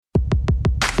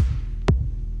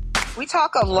We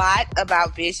talk a lot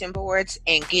about vision boards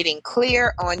and getting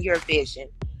clear on your vision,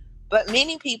 but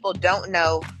many people don't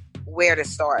know where to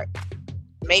start.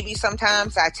 Maybe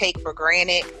sometimes I take for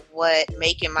granted what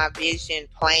making my vision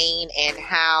plain and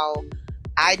how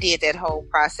I did that whole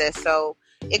process, so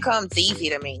it comes easy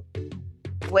to me.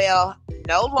 Well,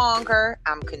 no longer.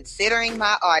 I'm considering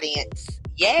my audience.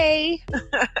 Yay!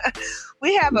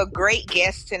 We have a great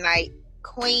guest tonight,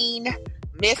 Queen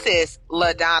Mrs.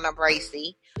 LaDonna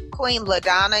Bracy. Queen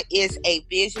LaDonna is a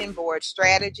vision board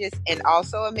strategist and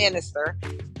also a minister.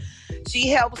 She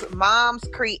helps moms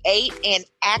create and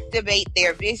activate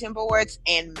their vision boards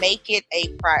and make it a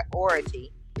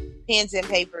priority. Pens and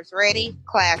papers ready.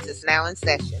 Class is now in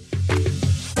session.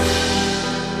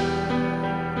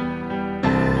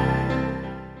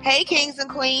 Hey, kings and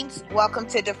queens. Welcome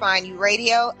to Define You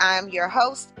Radio. I'm your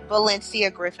host, Valencia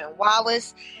Griffin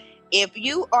Wallace. If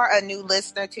you are a new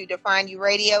listener to Define You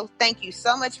Radio, thank you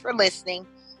so much for listening.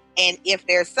 And if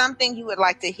there's something you would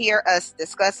like to hear us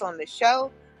discuss on the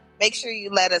show, make sure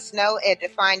you let us know at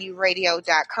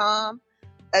defineyouradio.com.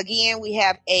 Again, we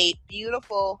have a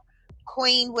beautiful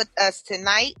queen with us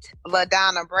tonight,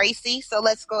 LaDonna Bracy. So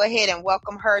let's go ahead and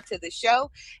welcome her to the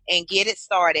show and get it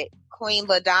started. Queen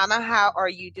LaDonna, how are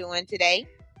you doing today?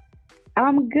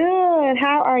 I'm good.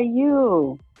 How are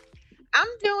you? I'm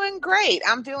doing great.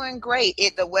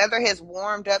 The weather has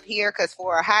warmed up here because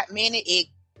for a hot minute it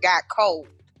got cold,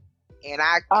 and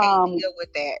I can't deal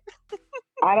with that.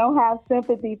 I don't have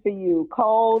sympathy for you.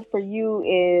 Cold for you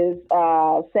is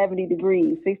 70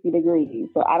 degrees, 60 degrees.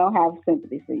 So I don't have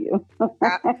sympathy for you.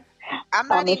 I'm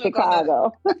not in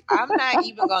Chicago. I'm not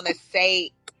even going to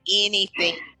say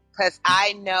anything because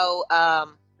I know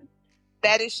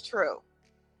that is true.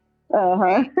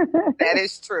 Uh-huh. That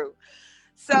is true.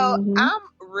 So I'm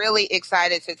really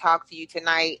excited to talk to you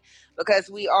tonight because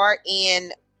we are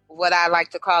in what I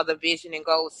like to call the Vision and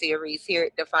Goals series here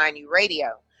at Define You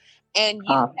Radio. And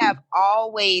you have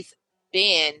always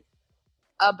been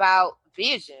about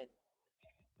vision.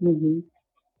 Mm-hmm.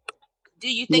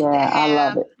 Do you think that have I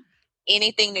love it.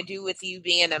 anything to do with you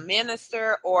being a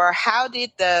minister, or how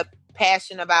did the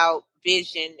passion about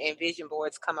vision and vision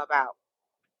boards come about?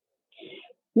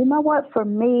 You know what? For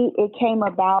me, it came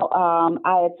about,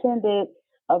 I attended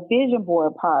a vision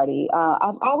board party.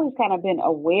 I've always kind of been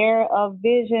aware of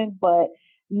vision, but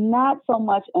not so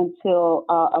much until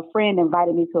a friend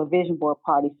invited me to a vision board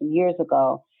party some years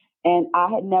ago. And I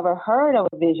had never heard of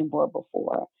a vision board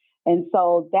before. And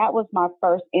so that was my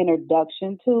first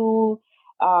introduction to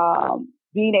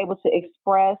being able to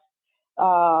express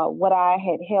what I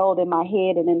had held in my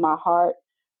head and in my heart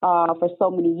for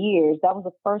so many years. That was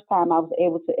the first time I was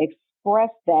able to express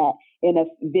that in a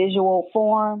visual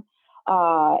form.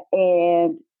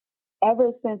 And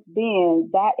ever since then,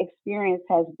 that experience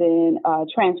has been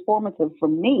transformative for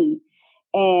me.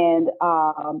 And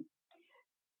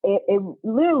it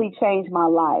literally changed my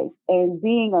life. And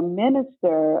being a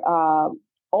minister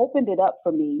opened it up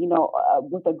for me,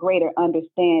 with a greater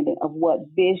understanding of what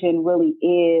vision really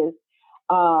is,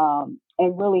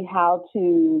 and really how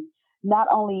to not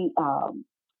only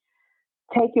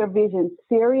take your vision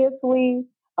seriously,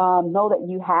 know that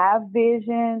you have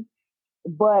vision,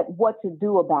 but what to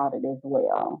do about it as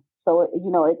well. So,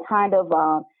 it kind of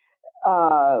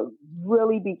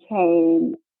really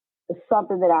became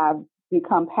something that I've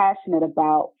become passionate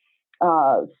about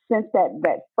since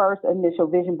that first initial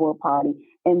vision board party,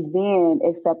 and then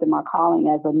accepting my calling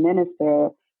as a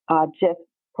minister just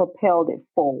propelled it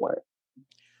forward.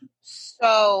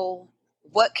 So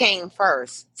what came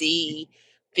first, the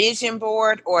vision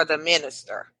board or the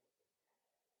minister?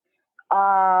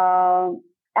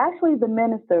 Actually, the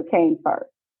minister came first.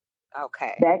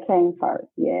 Okay. That came first,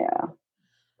 yeah.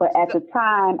 But at the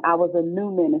time, I was a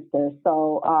new minister,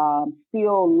 so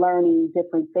still learning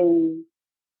different things.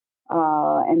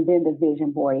 And then the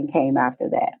vision boarding came after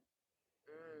that.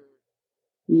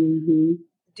 Mm-hmm.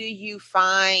 Do you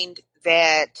find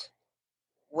that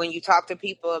when you talk to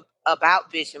people about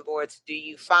vision boards, do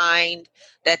you find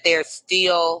that there's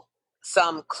still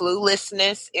some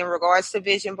cluelessness in regards to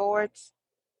vision boards?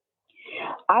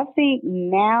 I think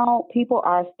now people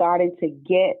are starting to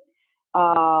get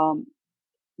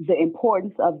the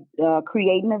importance of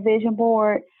creating a vision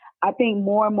board. I think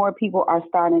more and more people are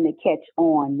starting to catch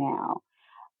on now.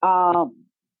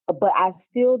 But I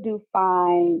still do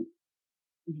find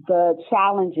the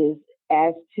challenges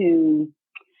as to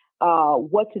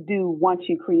what to do once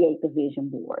you create the vision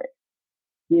board.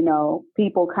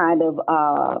 People kind of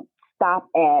stop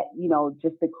at,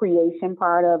 just the creation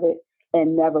part of it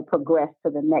and never progress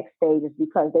to the next stages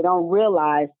because they don't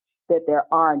realize that there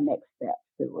are next steps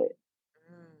to it.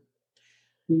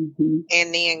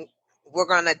 And then we're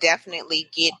going to definitely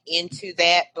get into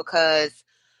that, because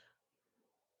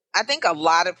I think a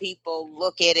lot of people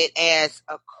look at it as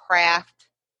a craft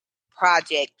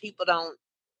project. People don't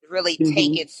really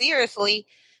take it seriously,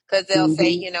 because they'll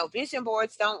say, vision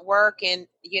boards don't work. And,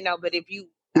 but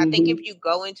I think if you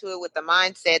go into it with the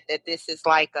mindset that this is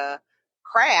like a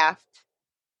craft,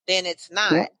 then it's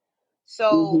not. Yep.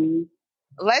 So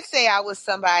let's say I was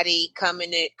somebody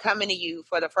coming to you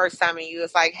for the first time, and you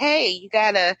was like, hey, you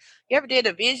ever did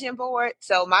a vision board?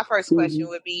 So my first question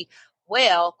would be,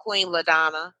 well, Queen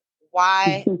LaDonna,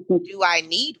 why do I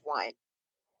need one?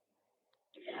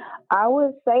 I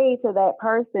would say to that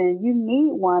person, you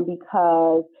need one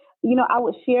because, I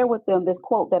would share with them this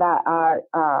quote that I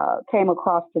came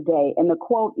across today. And the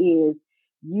quote is,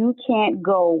 you can't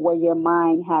go where your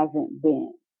mind hasn't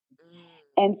been.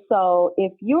 And so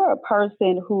if you're a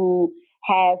person who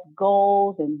has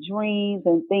goals and dreams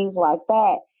and things like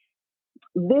that,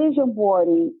 vision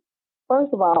boarding,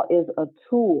 first of all, is a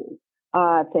tool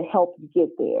to help you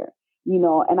get there.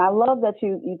 And I love that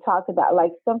you talked about,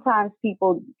 like, sometimes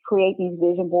people create these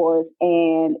vision boards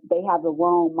and they have the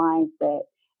wrong mindset.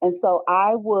 And so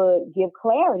I would give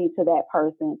clarity to that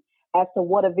person as to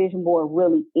what a vision board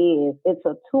really is. It's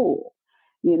a tool.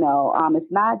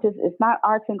 It's not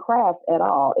arts and crafts at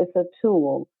all. It's a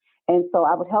tool. And so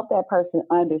I would help that person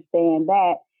understand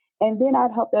that. And then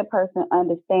I'd help that person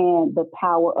understand the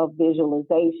power of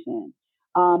visualization.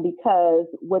 Because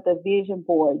with a vision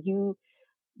board, you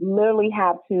literally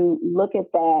have to look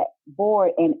at that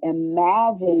board and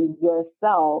imagine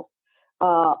yourself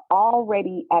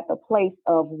already at the place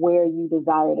of where you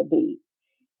desire to be.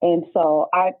 And so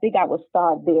I think I would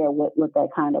start there with that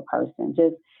kind of person,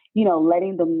 just,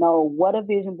 letting them know what a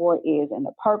vision board is and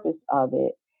the purpose of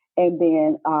it, and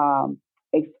then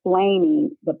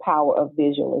explaining the power of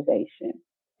visualization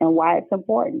and why it's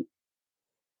important.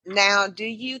 Now, do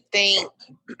you think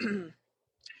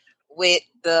with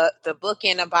the book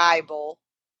in the Bible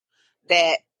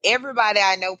that everybody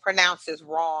I know pronounces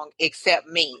wrong except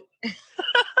me?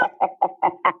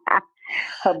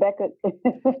 Habakkuk.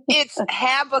 It's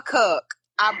Habakkuk.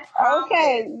 I promise.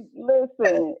 Okay,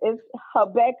 listen, it's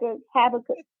Habakkuk,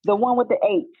 the one with the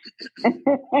H.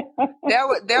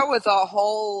 There was a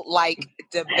whole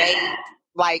debate,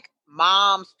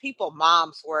 moms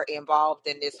were involved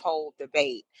in this whole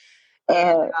debate.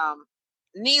 And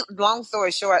long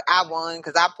story short, I won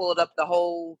because I pulled up the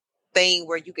whole thing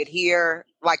where you could hear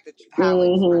how it's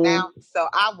pronounced. So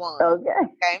I won.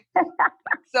 Okay.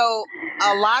 So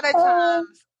a lot of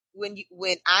times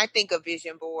when I think of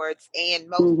vision boards, and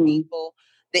most people,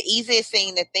 the easiest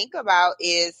thing to think about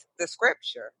is the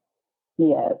scripture.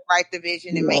 Yes. Write the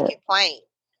vision and make it plain.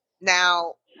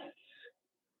 Now,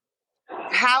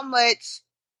 how much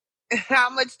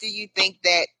do you think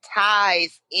that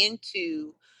ties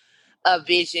into a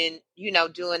vision,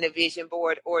 doing a vision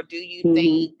board, or do you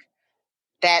think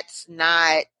that's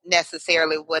not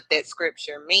necessarily what that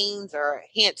scripture means or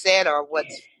hints at, or what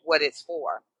it's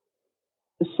for?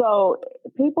 So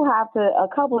people have to, a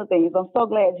couple of things. I'm so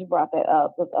glad you brought that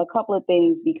up. A couple of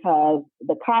things, because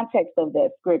the context of that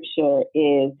scripture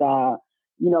is,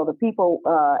 the people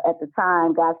at the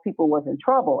time, God's people was in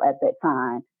trouble at that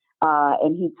time.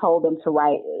 And he told them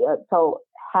told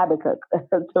Habakkuk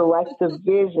to write the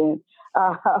vision.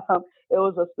 It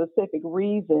was a specific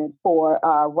reason for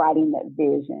writing that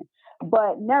vision.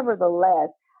 But nevertheless,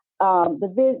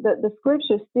 the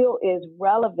scripture still is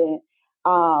relevant.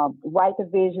 Write the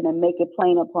vision and make it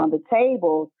plain upon the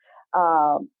tables.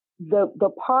 The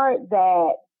part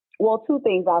that, two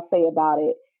things I'll say about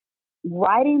it.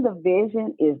 Writing the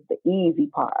vision is the easy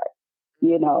part.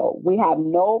 We have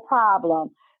no problem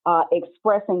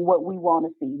expressing what we want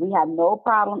to see. We have no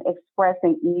problem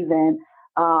expressing even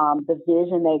the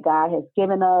vision that God has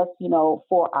given us,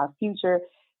 for our future.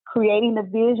 Creating the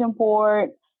vision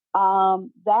board,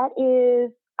 that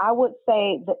is, I would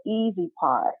say, the easy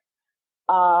part.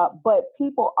 But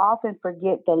people often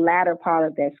forget the latter part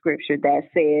of that scripture that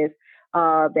says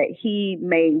that he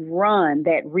may run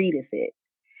that readeth it.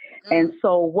 And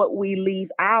so what we leave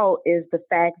out is the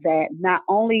fact that not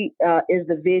only is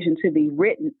the vision to be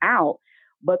written out,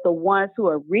 but the ones who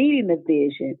are reading the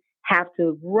vision have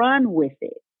to run with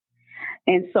it.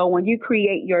 And so when you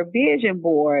create your vision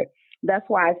board, that's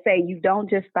why I say you don't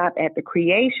just stop at the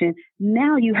creation.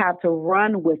 Now you have to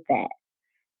run with that.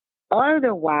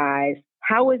 Otherwise,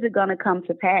 how is it going to come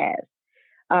to pass?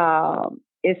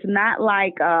 It's not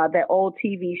like that old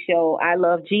TV show, I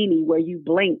Love Jeannie, where you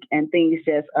blink and things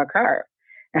just occur.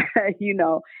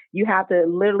 You have to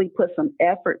literally put some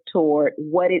effort toward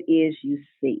what it is you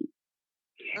see.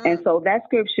 And so that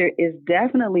scripture is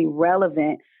definitely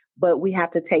relevant, but we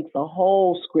have to take the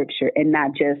whole scripture and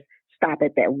not just stop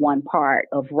at that one part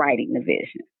of writing the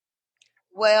vision.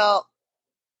 Well,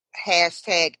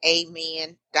 hashtag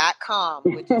amen.com,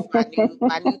 which is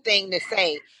my new thing to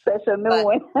say. That's a new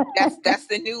one. that's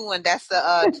the new one. That's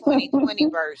the 2020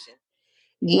 version.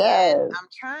 Yes. And I'm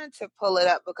trying to pull it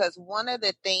up because one of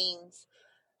the things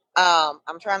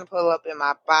I'm trying to pull up in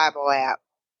my Bible app.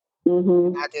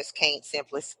 I just can't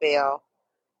simply spell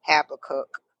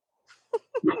Habakkuk.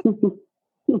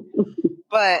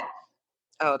 But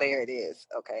oh, there it is.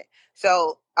 Okay.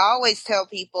 So I always tell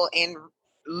people, and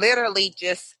literally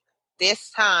just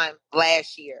this time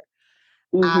last year,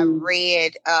 I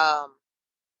read I'm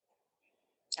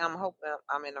hoping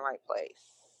I'm in the right place.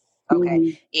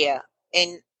 Okay. Yeah.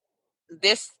 And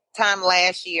this time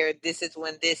last year, this is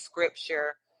when this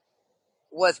scripture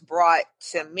was brought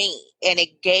to me, and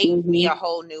it gave me a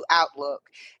whole new outlook.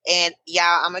 And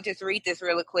y'all, I'm gonna just read this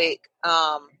really quick.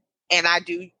 And I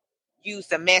do use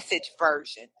the Message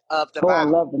version of the Bible. I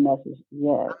love the Message.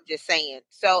 Yes. I'm just saying.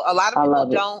 So a lot of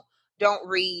people don't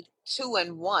read 2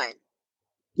 and 1.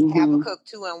 Habakkuk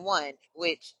 2 and 1,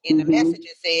 which in the Message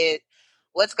it said,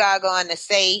 "What's God going to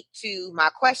say to my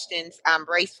questions? I'm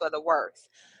braced for the worst.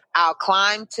 I'll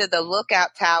climb to the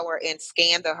lookout tower and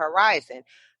scan the horizon.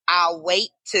 I'll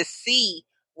wait to see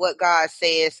what God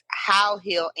says, how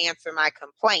he'll answer my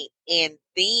complaint." And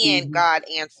then God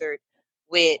answered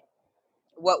with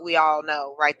what we all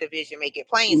know, right? The vision make it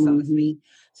plain, so to speak.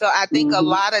 So I think a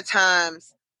lot of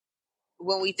times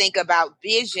when we think about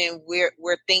vision,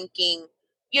 we're thinking,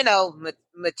 you know,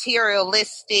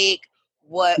 materialistic,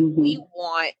 what we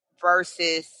want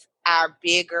versus our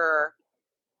bigger,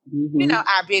 you know,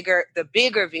 the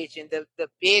bigger vision, the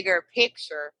bigger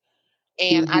picture.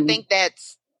 And I think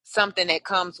that's something that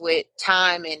comes with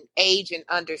time and age and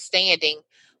understanding.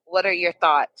 What are your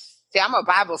thoughts? See, I'm a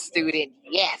Bible student.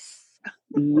 Yes.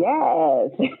 Yes.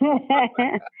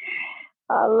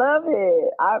 I love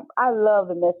it. I love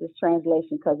the Message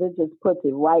translation because it just puts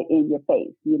it right in your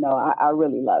face. You know, I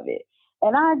really love it.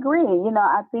 And I agree. You know,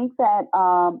 I think that,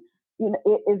 you know,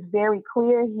 it is very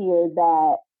clear here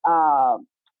that,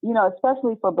 you know,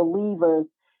 especially for believers,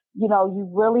 you know, you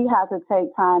really have to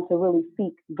take time to really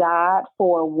seek God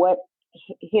for what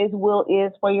his will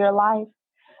is for your life.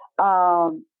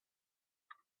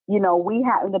 You know, we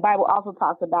have, the Bible also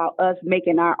talks about us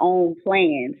making our own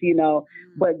plans, you know,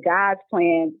 but God's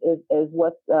plan is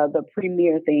what's the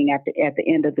premier thing at the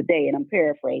end of the day. And I'm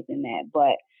paraphrasing that,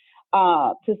 but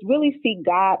to really seek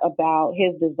God about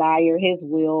his desire, his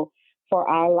will for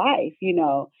our life, you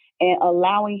know, and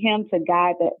allowing him to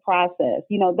guide that process.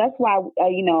 You know, that's why,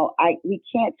 you know, we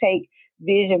can't take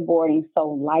vision boarding so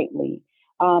lightly,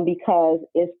 because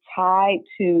it's tied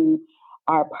to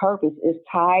our purpose, is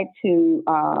tied to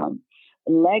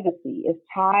legacy, is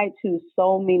tied to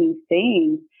so many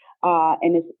things.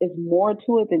 And it's more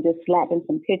to it than just slapping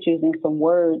some pictures and some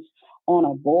words on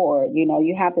a board. You know,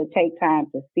 you have to take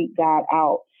time to seek God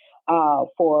out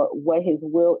for what his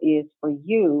will is for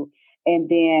you, and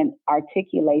then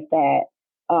articulate that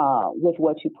with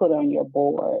what you put on your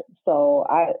board. So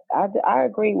I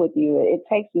agree with you. It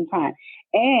takes some time.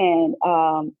 And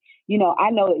you know, I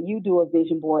know that you do a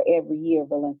vision board every year,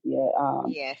 Valencia.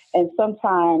 Yes. And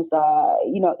sometimes,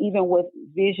 you know, even with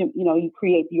vision, you know, you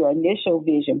create your initial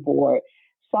vision board.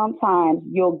 Sometimes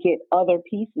you'll get other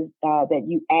pieces that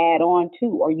you add on to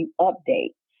or you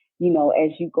update, you know,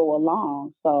 as you go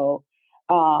along. So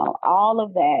all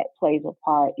of that plays a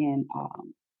part in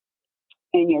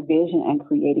your vision and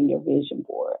creating your vision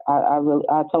board.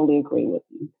 I totally agree with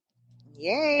you.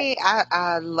 Yay.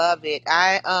 I love it.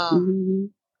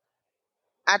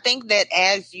 I think that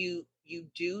as you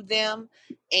do them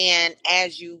and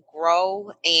as you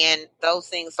grow and those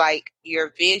things, like your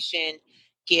vision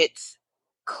gets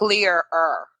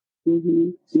clearer.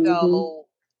 So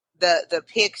the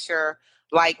picture,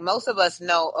 like most of us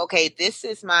know, okay, this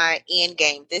is my end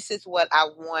game. This is what I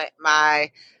want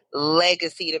my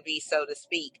legacy to be, so to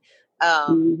speak.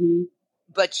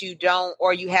 But you don't,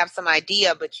 or you have some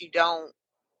idea, but you don't,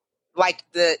 like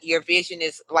your vision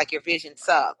is like your vision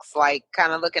sucks, like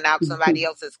kind of looking out somebody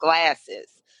else's glasses.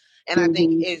 And I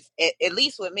think is at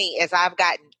least with me, as I've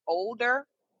gotten older,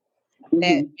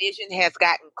 that vision has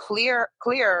gotten clearer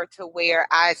to where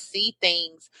I see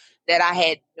things that I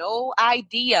had no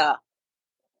idea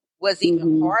was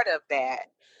even part of that.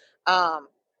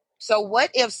 So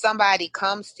what if somebody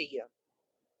comes to you?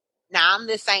 Now I'm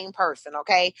the same person,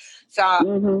 okay?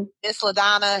 So Miss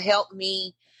LaDonna helped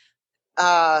me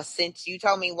since you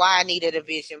told me why I needed a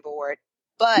vision board.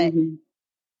 But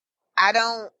I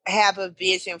don't have a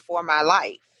vision for my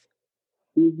life.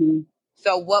 Mm-hmm.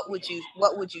 So what would you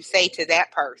say to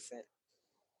that person?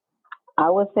 I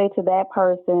would say to that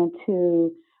person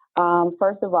to,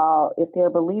 first of all, if they're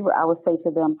a believer, I would say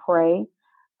to them, pray.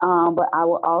 But I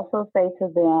will also say to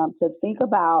them to think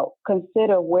about,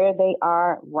 consider where they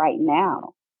are right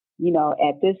now.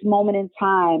 At this moment in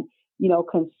time,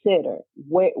 consider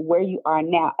where you are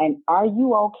now. And are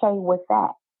you okay with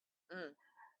that? Mm,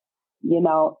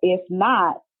 If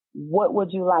not, what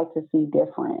would you like to see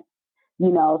different?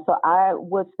 So I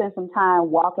would spend some time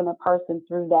walking a person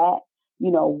through that.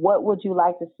 What would you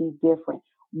like to see different?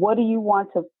 What do you want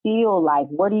to feel like?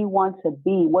 What do you want to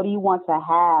be? What do you want to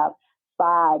have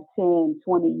 5, 10,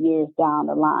 20 years down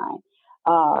the line?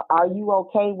 Are you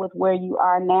okay with where you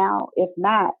are now? If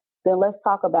not, then let's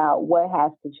talk about what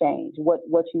has to change, what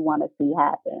you want to see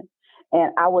happen.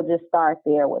 And I would just start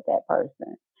there with that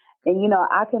person. And,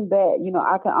 I can bet,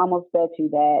 I can almost bet you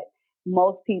that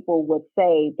most people would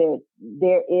say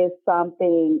there is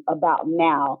something about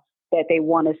now that they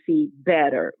want to see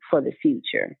better for the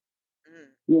future.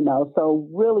 mm. So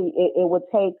really it would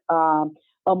take a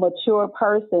mature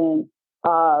person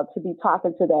to be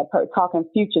talking to talking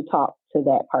future talk to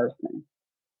that person.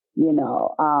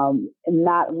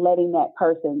 Not letting that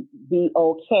person be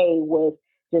okay with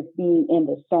just being in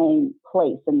the same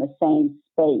place, in the same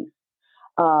space.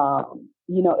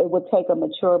 It would take a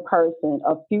mature person,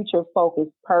 a future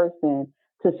focused person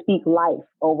to speak life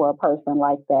over a person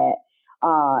like that,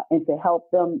 and to help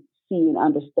them see and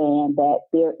understand that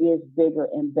there is bigger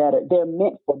and better. They're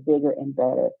meant for bigger and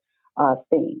better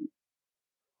things.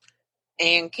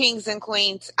 And kings and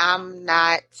queens, I'm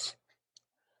not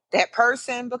that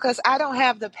person because I don't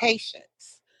have the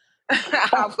patience.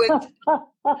 I would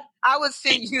I would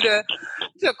send you to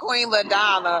Queen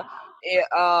LaDonna.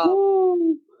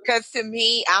 Because to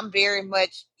me, I'm very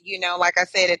much, like I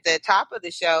said at the top of the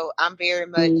show, I'm very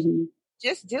much Mm-hmm.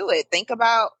 just do it. Think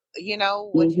about,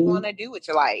 what you Mm-hmm. want to do with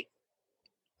your life.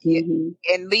 Yeah, Mm-hmm.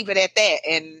 and leave it at that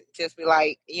and just be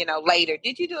like, later,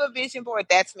 did you do a vision board?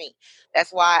 That's me. That's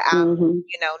why I'm, Mm-hmm.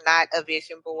 not a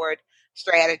vision board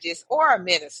strategist or a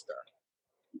minister.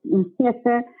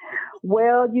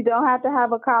 Well, you don't have to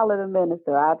have a call a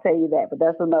minister. I'll tell you that, but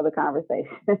that's another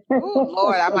conversation. Oh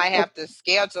Lord, I might have to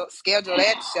schedule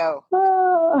that show.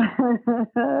 Oh,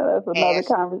 that's another Hash,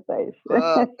 conversation.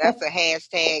 that's a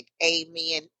hashtag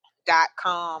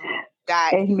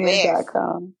amen.com.us.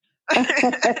 Amen.com.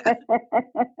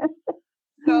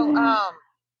 So,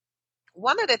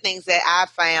 one of the things that I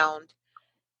found,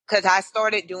 because I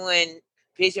started doing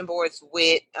vision boards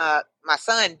with my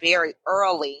son very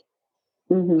early,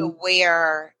 to Mm-hmm.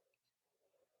 where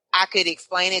I could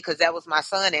explain it because that was my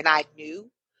son and I knew.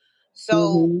 So,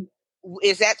 Mm-hmm.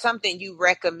 is that something you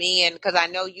recommend? Because I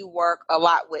know you work a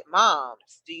lot with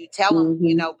moms. Do you tell them,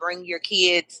 Mm-hmm. bring your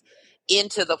kids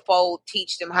into the fold,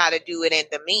 teach them how to do it and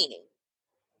the meaning?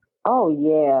 Oh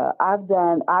yeah, I've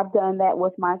done that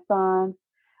with my sons.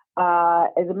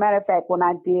 As a matter of fact, when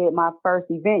I did my first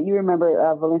event, you remember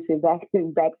Valencia back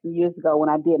some years ago when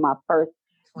I did my first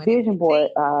vision 2015.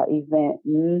 board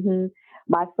event.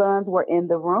 My sons were in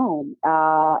the room,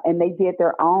 and they did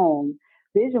their own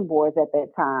vision boards at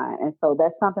that time, and so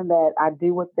that's something that I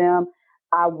do with them.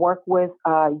 I work with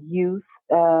youth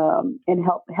and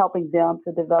helping them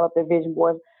to develop their vision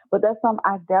boards. But that's something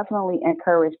I definitely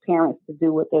encourage parents to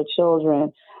do with their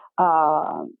children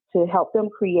to help them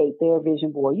create their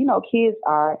vision board. Kids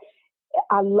are,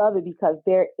 I love it because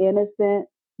they're innocent.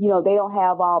 They don't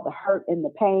have all the hurt and the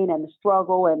pain and the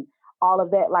struggle and all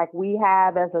of that like we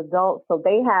have as adults. So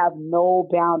they have no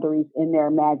boundaries in their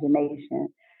imagination.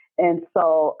 And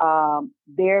so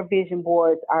their vision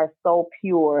boards are so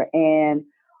pure and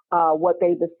what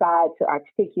they decide to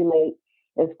articulate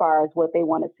as far as what they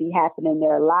want to see happen in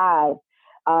their lives.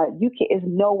 There's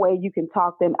no way you can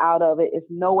talk them out of it. There's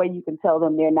no way you can tell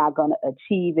them they're not going to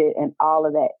achieve it and all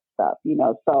of that stuff.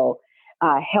 So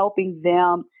helping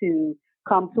them to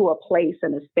come to a place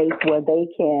and a space where they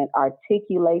can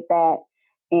articulate that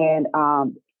and I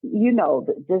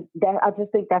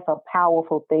just think that's a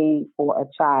powerful thing for a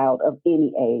child of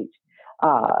any age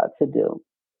to do.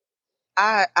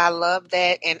 I love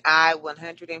that, and I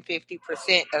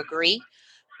 150% agree.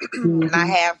 And I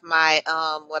Mhm. have my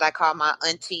what I call my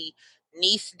auntie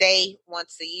niece day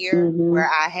once a year, where Mhm.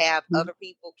 I have other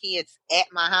people, kids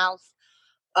at my house.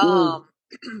 Mhm.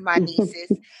 My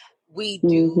nieces, we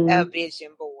do a Mhm.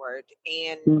 vision board,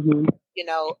 and Mhm.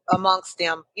 amongst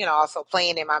them, also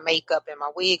playing in my makeup and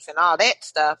my wigs and all that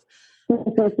stuff.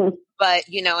 But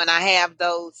and I have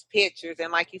those pictures,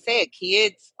 and like you said,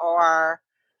 kids are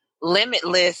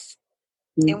limitless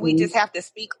and we Mm-hmm. just have to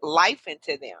speak life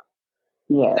into them,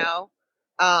 you Yes. know?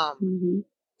 Um, Mm-hmm.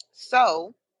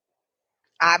 so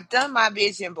I've done my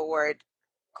vision board,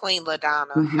 Queen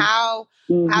LaDonna. Mm-hmm. How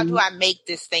do Mm-hmm. I make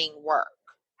this thing work?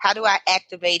 How do I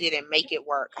activate it and make it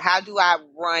work? How do I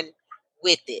run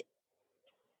with it?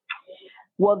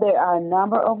 Well, there are a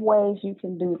number of ways you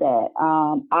can do that.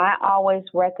 I always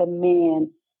recommend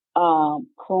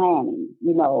planning.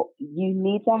 You know, you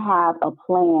need to have a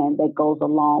plan that goes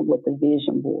along with the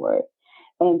vision board.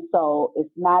 And so it's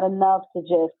not enough to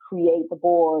just create the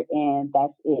board and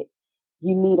that's it.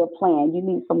 You need a plan. You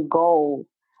need some goals,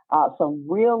 some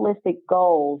realistic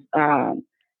goals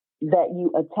that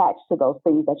you attach to those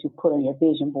things that you put on your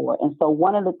vision board. And so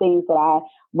one of the things that I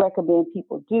recommend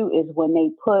people do is when they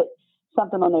put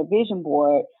something on their vision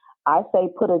board, I say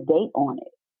put a date on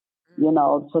it. You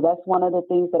know, so that's one of the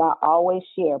things that I always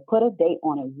share. Put a date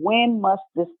on it. When must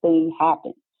this thing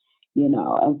happen? You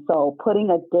know, and so putting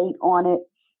a date on it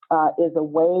is a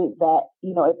way that,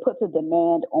 you know, it puts a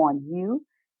demand on you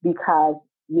because,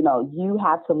 you know, you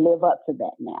have to live up to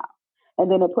that now.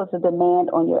 And then it puts a demand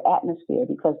on your atmosphere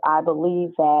because I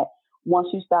believe that once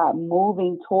you start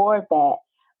moving toward that,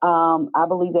 I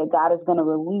believe that God is going to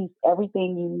release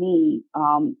everything you need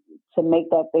to make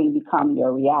that thing become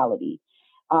your reality.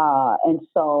 And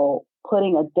so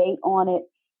putting a date on it,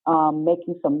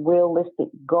 making some realistic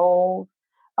goals,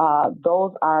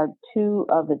 those are two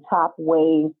of the top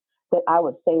ways that I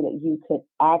would say that you could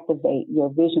activate your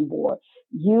vision board.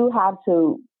 You have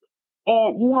to,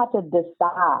 and you have to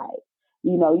decide,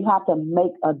 you know, you have to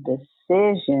make a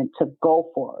decision to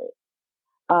go for it.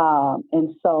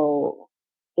 And so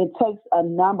it takes a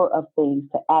number of things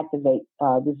to activate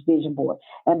this vision board.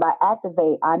 And by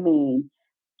activate, I mean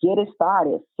get it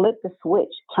started, flip the switch,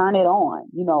 turn it on,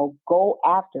 you know, go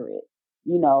after it,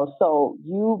 you know, so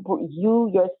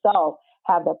you yourself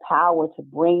have the power to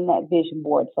bring that vision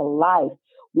board to life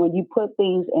when you put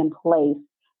things in place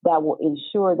that will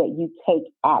ensure that you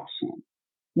take action.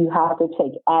 You have to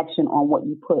take action on what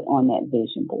you put on that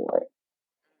vision board.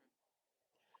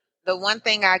 The one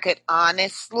thing I could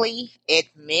honestly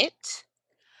admit,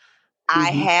 I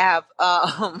Mm-hmm. have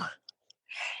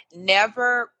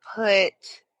never put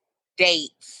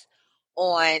dates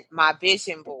on my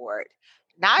vision board.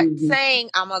 Not Mm-hmm. saying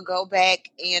I'm gonna go back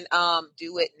and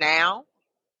do it now.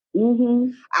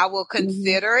 Mm-hmm. I will Mm-hmm.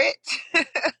 consider it.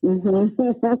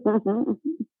 Mm-hmm.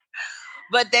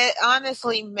 But that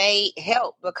honestly may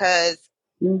help because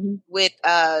Mm-hmm. with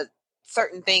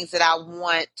certain things that I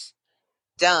want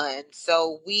done.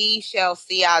 So we shall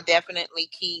see. I'll definitely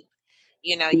keep,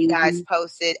 you guys Mm-hmm.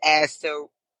 posted as to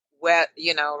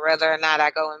whether or not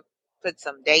I go and put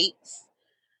some dates.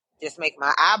 Just make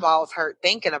my eyeballs hurt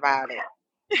thinking about it.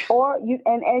 Or you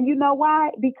and you know why?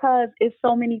 Because it's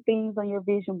so many things on your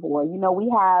vision board. You know, we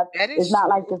have That it's is not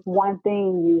like true. just one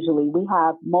thing usually. We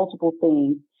have multiple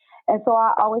things. And so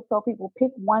I always tell people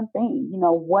pick one thing. You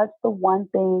know, what's the one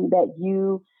thing that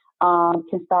you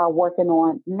can start working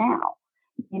on now?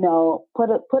 You know, put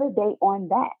a date on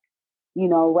that, you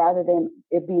know, rather than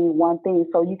it being one thing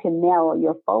so you can narrow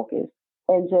your focus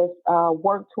and just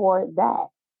work toward that.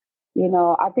 You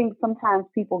know, I think sometimes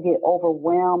people get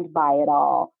overwhelmed by it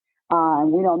all,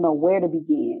 and we don't know where to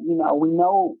begin. You know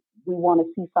we want to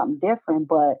see something different,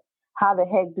 but how the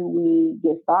heck do we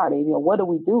get started? You know, what do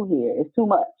we do here? It's too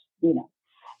much, you know.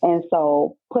 And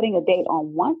so putting a date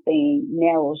on one thing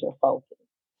narrows your focus.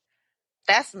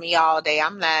 That's me all day.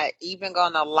 I'm not even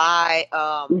gonna lie.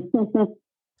 I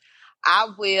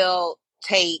will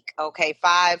take, okay,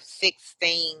 5, 6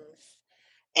 things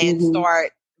and Hmm.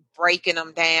 start breaking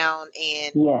them down,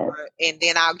 and Yes.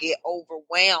 then I'll get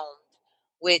overwhelmed.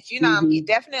 Which I'm Hmm.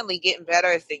 definitely getting better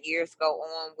as the years go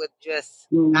on with just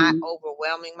not Hmm.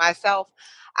 overwhelming myself.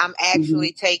 I'm Hmm.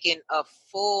 actually taking a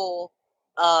full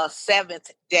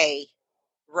seventh day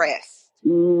rest,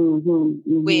 Hmm.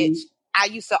 Hmm. which I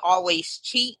used to always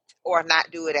cheat or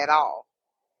not do it at all.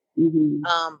 Hmm.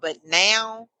 But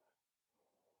now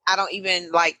I don't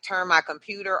even like turn my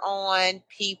computer on.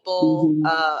 People Hmm.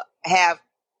 have,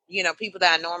 people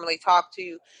that I normally talk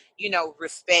to,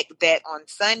 respect that on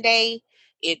Sunday.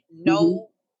 It Hmm. no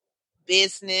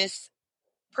business,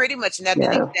 pretty much nothing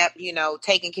Yes. except,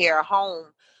 taking care of home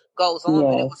goes on.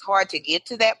 But it Yes. was hard to get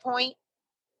to that point.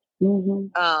 Hmm.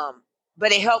 Um,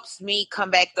 but it helps me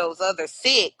come back those other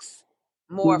 6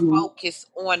 more Hmm. focused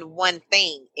on one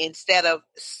thing instead of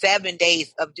 7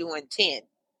 days of doing 10,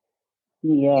 if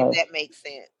Yes. that makes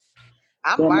sense.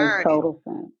 I'm That makes learning. total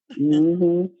sense.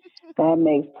 Hmm. That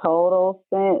makes total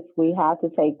sense. We have to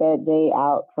take that day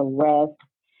out to rest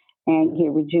and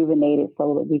get rejuvenated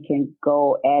so that we can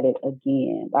go at it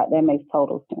again. That makes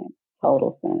total sense.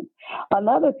 Total sense.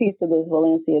 Another piece of this,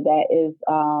 Valencia, that is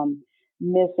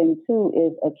missing too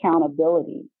is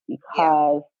accountability Yeah.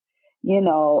 because,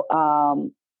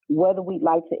 whether we'd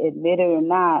like to admit it or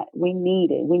not, we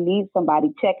need it. We need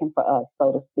somebody checking for us,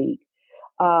 so to speak.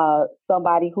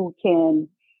 Somebody who can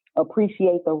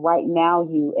appreciate the right now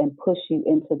you and push you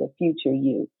into the future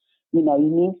you. You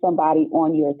need somebody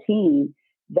on your team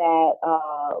that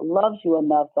loves you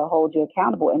enough to hold you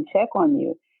accountable and check on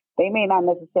you. They may not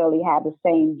necessarily have the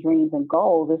same dreams and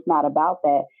goals. It's not about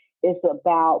that. It's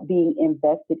about being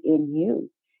invested in you,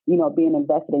 being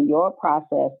invested in your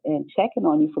process and checking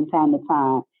on you from time to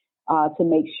time to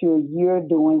make sure you're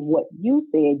doing what you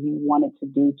said you wanted to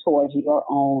do towards your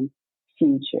own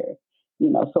future.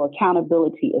 So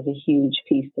accountability is a huge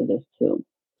piece to this too.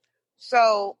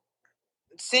 So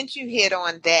since you hit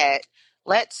on that,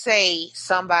 let's say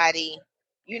somebody,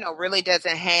 really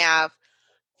doesn't have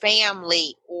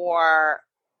family or,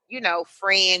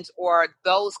 friends or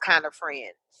those kind of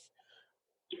friends.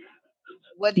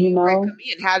 What do you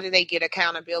recommend? How do they get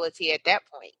accountability at that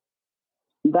point?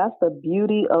 That's the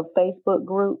beauty of Facebook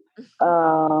groups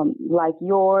like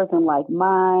yours and like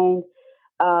mine.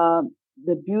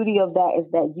 The beauty of that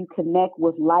is that you connect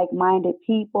with like-minded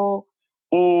people,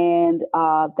 and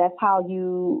that's how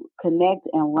you connect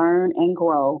and learn and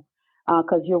grow.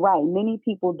 Because you're right, many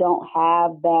people don't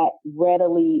have that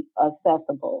readily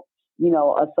accessible,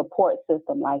 a support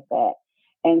system like that.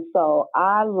 And so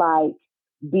I like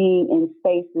being in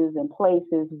spaces and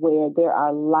places where there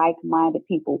are like-minded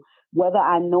people, whether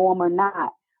I know them or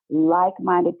not,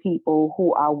 like-minded people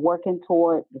who are working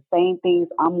toward the same things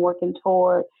I'm working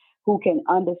toward, who can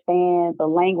understand the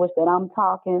language that I'm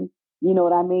talking. You know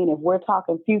what I mean? If we're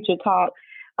talking future talk,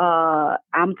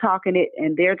 I'm talking it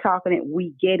and they're talking it,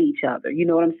 we get each other. You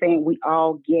know what I'm saying? We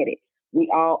all get it.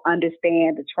 We all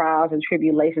understand the trials and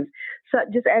tribulations. So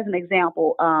just as an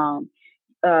example,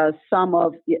 some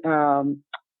of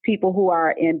people who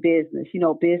are in business,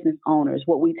 business owners,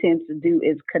 what we tend to do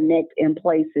is connect in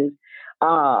places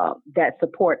that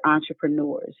support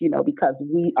entrepreneurs, because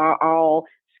we are all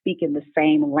speaking the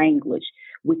same language.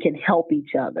 We can help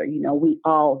each other. We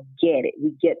all get it.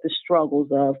 We get the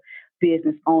struggles of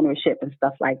business ownership and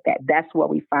stuff like that. That's where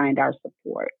we find our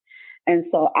support. And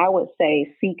so I would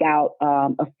say seek out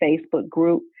a Facebook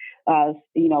group,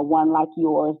 one like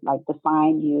yours, like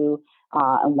Define You,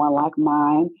 and one like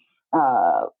mine,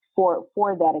 for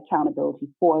that accountability,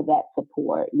 for that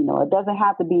support. It doesn't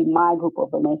have to be my group or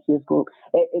Valencia's group.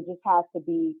 It just has to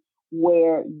be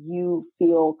where you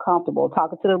feel comfortable.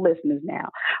 Talking to the listeners now,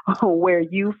 where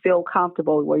you feel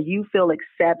comfortable, where you feel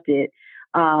accepted,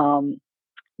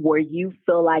 where you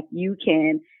feel like you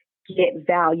can get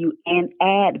value and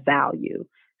add value.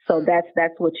 So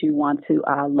that's what you want to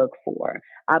look for.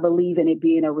 I believe in it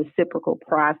being a reciprocal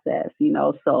process,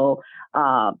 so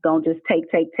don't just take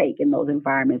in those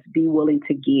environments. Be willing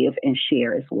to give and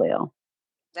share as well.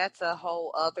 That's a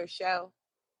whole other show.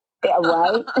 Yeah,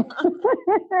 right?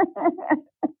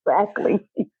 Exactly.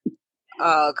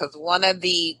 Because one of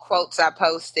the quotes I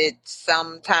posted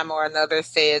sometime or another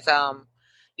says,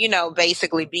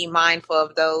 basically be mindful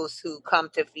of those who come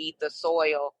to feed the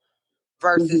soil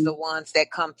versus the ones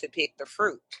that come to pick the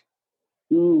fruit.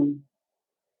 Mm.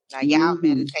 Now, y'all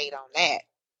meditate on that.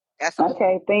 That's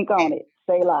okay. Think on it.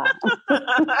 Say la.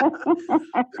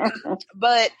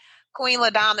 But Queen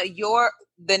LaDonna,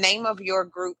 the name of your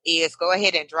group is. Go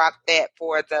ahead and drop that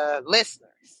for the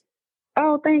listeners.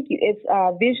 Oh, thank you. It's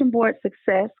Vision Board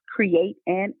Success, Create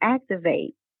and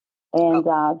Activate. And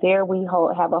there we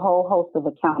have a whole host of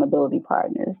accountability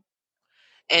partners.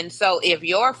 And so if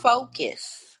your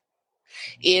focus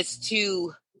is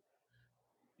to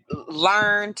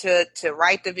learn to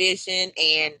write the vision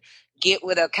and get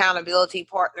with accountability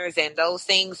partners and those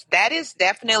things, that is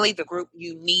definitely the group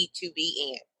you need to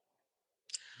be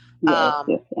in. Yes.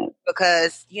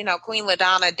 Because, Queen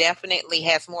LaDonna definitely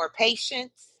has more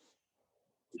patience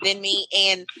than me.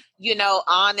 And,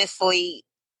 honestly,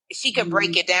 she can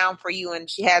break it down for you, and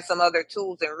she has some other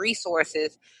tools and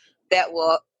resources that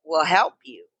will help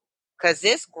you. Because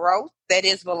this growth that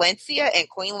is Valencia, and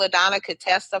Queen LaDonna could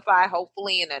testify,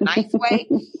 hopefully in a nice way.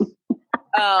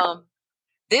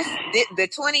 The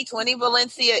 2020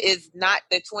 Valencia is not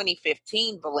the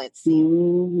 2015 Valencia.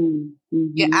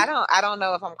 Yeah, I don't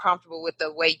know if I'm comfortable with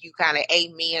the way you kind of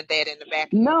amen that in the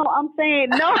back. No, I'm saying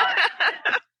no.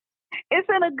 It's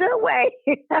in a good way.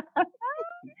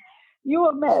 You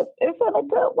a mess. It's in a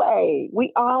good way.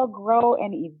 We all grow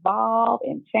and evolve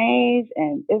and change,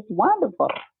 and it's wonderful.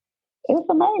 It's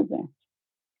amazing.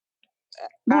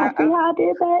 Now, see how I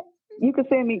did that? You can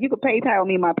send me. You can PayPal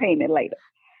me my payment later.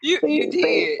 You See,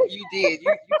 did. You did.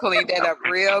 You cleaned that up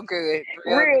real good.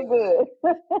 Real real good.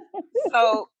 good.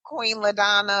 So, Queen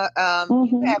LaDonna,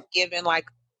 you hmm have given like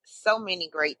so many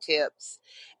great tips,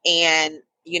 and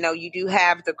you do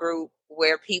have the group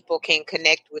where people can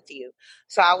connect with you.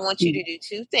 So, I want you to do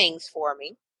two things for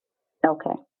me.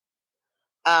 Okay.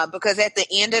 Because at the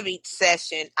end of each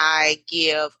session, I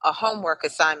give a homework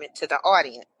assignment to the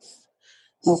audience.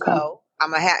 Okay. So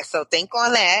so think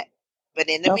on that. But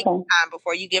in the Okay. meantime,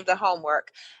 before you give the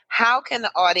homework, how can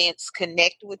the audience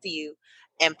connect with you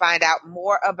and find out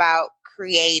more about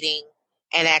creating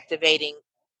and activating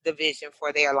the vision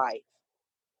for their life?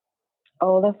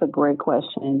 Oh, that's a great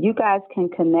question. You guys can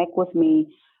connect with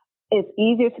me. It's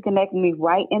easier to connect with me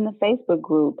right in the Facebook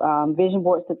group, Vision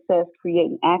Board Success, Create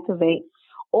and Activate,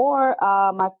 or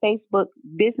my Facebook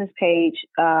business page.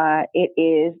 It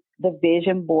is the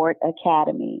Vision Board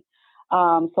Academy.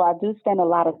 So I do spend a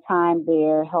lot of time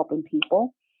there helping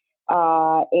people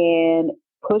and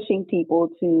pushing people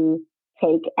to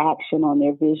take action on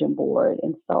their vision board.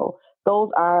 And so those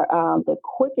are the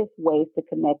quickest ways to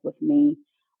connect with me.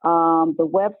 The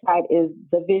website is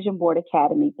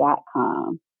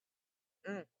thevisionboardacademy.com.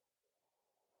 Mm,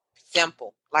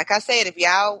 simple. Like I said, if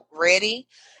y'all ready,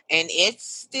 and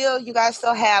you guys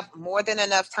still have more than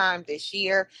enough time this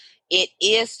year. It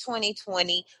is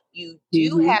 2020. You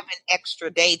do Mm-hmm. have an extra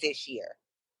day this year.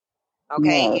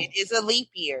 Okay, Yes. it is a leap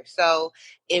year. So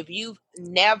if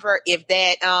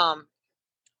that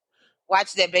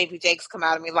watch that baby Jakes come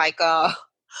out of me like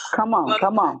Come on.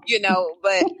 Come on.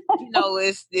 but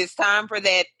it's time for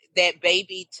that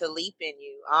baby to leap in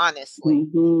you, honestly.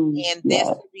 Mm-hmm. And this Yes.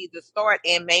 will be the start,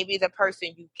 and maybe the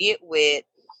person you get with,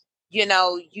 you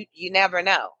never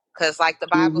know. Because like the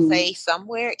Bible Mm-hmm. say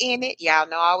somewhere in it, y'all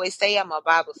know I always say I'm a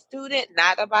Bible student,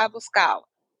 not a Bible scholar.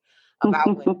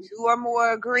 About when two or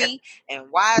more agree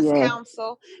and wise Yes.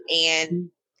 counsel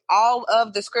and all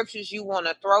of the scriptures you want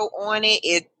to throw on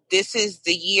this is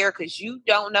the year, because you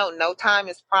don't know, no time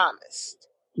is promised.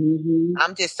 Mm-hmm.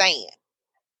 I'm just saying.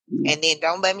 And then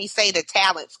don't let me say the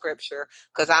talent scripture,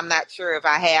 because I'm not sure if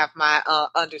I have my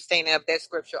understanding of that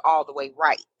scripture all the way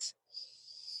right.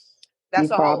 You That's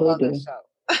a whole probably other do. show.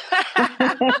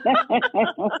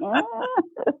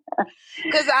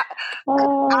 Because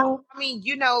Oh. I mean,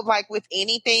 like with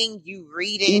anything, you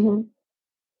read it Mm-hmm.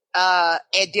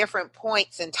 at different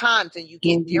points and times, and you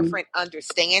get Mm-hmm. different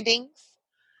understandings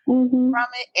Mm-hmm. from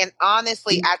it. And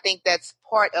honestly, I think that's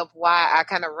part of why I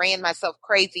kind of ran myself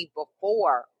crazy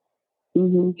before.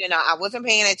 Mm-hmm. I wasn't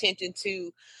paying attention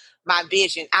to my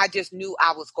vision. I just knew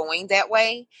I was going that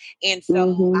way. And so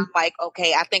Mm-hmm. I'm like,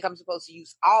 okay, I think I'm supposed to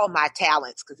use all my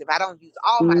talents. Because if I don't use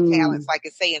all my talents, Mm-hmm. like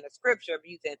it say in the scripture, of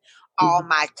using all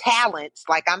my talents,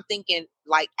 like I'm thinking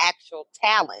like actual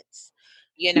talents,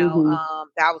 Mm-hmm.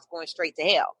 that I was going straight to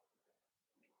hell.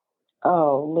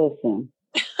 Oh, listen.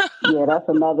 Yeah, that's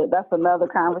another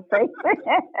conversation.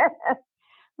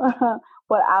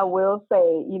 But I will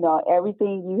say,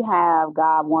 everything you have,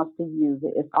 God wants to use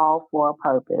it. It's all for a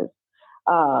purpose.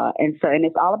 And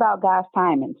it's all about God's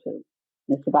timing too.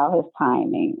 It's about his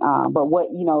timing. But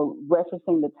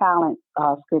referencing the talent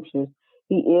scriptures,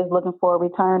 he is looking for a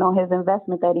return on his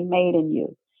investment that he made in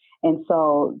you. And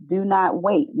so do not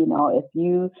wait. If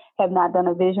you have not done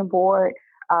a vision board,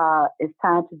 it's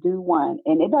time to do one.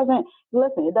 And it doesn't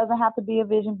have to be a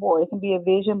vision board. It can be a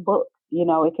vision book.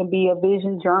 It can be a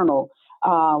vision journal.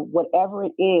 Whatever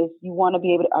it is, you want to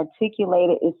be able to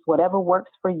articulate it. It's whatever works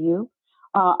for you.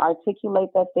 Articulate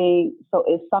that thing so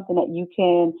it's something that you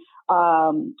can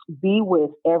be with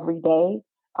every day,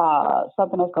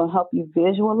 something that's going to help you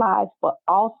visualize, but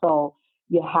also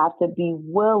you have to be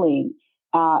willing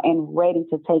and ready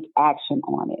to take action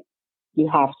on it. You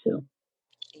have to.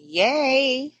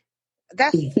 Yay.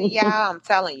 Yeah, I'm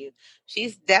telling you,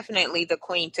 she's definitely the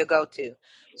queen to go to.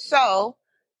 So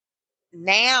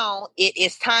now it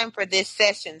is time for this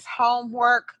session's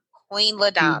homework. Queen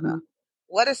LaDonna, hmm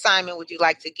what assignment would you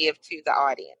like to give to the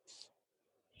audience?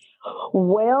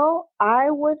 Well, I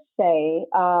would say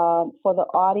for the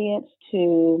audience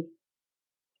to,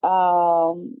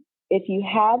 if you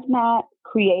have not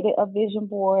created a vision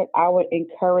board, I would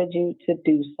encourage you to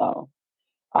do so.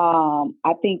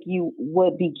 I think you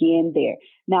would begin there.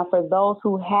 Now, for those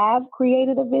who have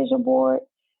created a vision board,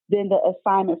 then the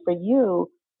assignment for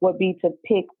you would be to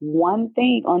pick one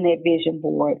thing on that vision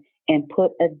board and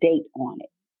put a date on it.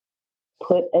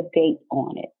 Put a date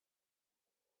on it.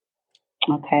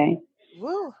 Okay.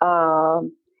 Woo.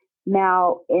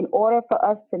 Now, in order for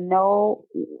us to know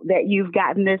that you've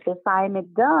gotten this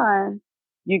assignment done,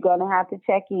 you're going to have to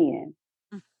check in.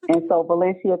 And so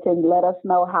Valencia can let us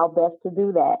know how best to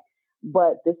do that.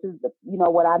 But this is,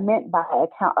 what I meant by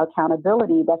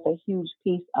accountability. That's a huge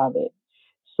piece of it.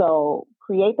 So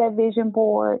create that vision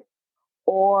board,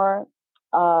 or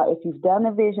if you've done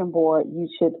a vision board, you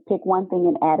should pick one thing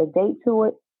and add a date to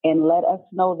it and let us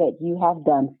know that you have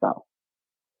done so,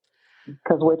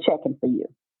 because we're checking for you.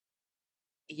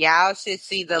 Y'all should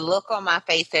see the look on my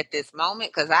face at this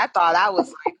moment, because I thought I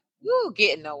was like, "Ooh,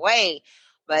 getting away,"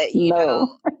 but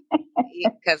No.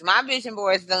 because my vision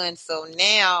board is done. So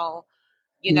now,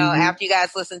 Mm-hmm. after you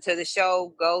guys listen to the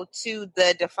show, go to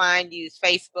the Define You's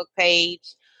Facebook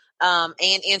page and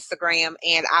Instagram,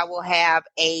 and I will have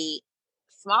a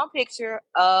small picture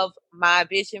of my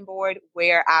vision board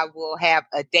where I will have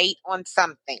a date on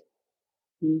something.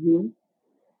 Mm-hmm.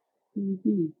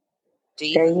 Mm-hmm.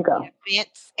 Jesus, there you go.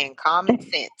 Fence and common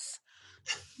sense.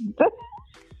 Do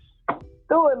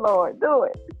it, Lord. Do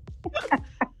it.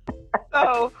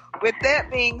 So, with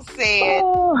that being said,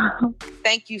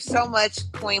 thank you so much,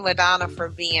 Queen LaDonna, for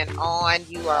being on.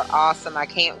 You are awesome. I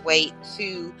can't wait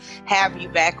to have you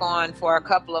back on for a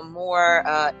couple of more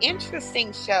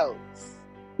interesting shows.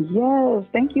 Yes,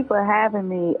 thank you for having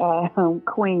me,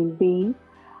 Queen B.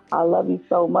 I love you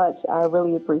so much. I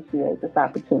really appreciate this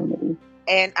opportunity.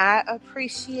 And I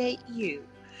appreciate you.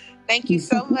 Thank you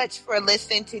so much for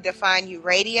listening to Define You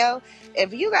Radio.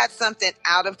 If you got something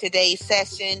out of today's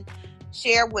session,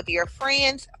 share with your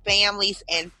friends, families,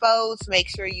 and foes. Make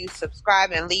sure you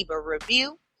subscribe and leave a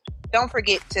review. Don't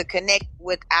forget to connect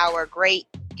with our great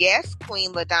guest,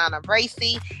 Queen LaDonna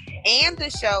Bracy, and the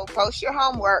show. Post your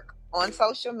homework on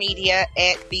social media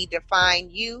at the Define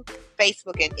You,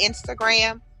 Facebook and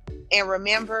Instagram. And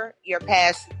remember, your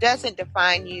past doesn't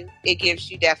define you. It gives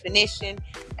you definition.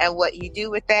 And what you do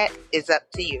with that is up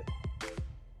to you.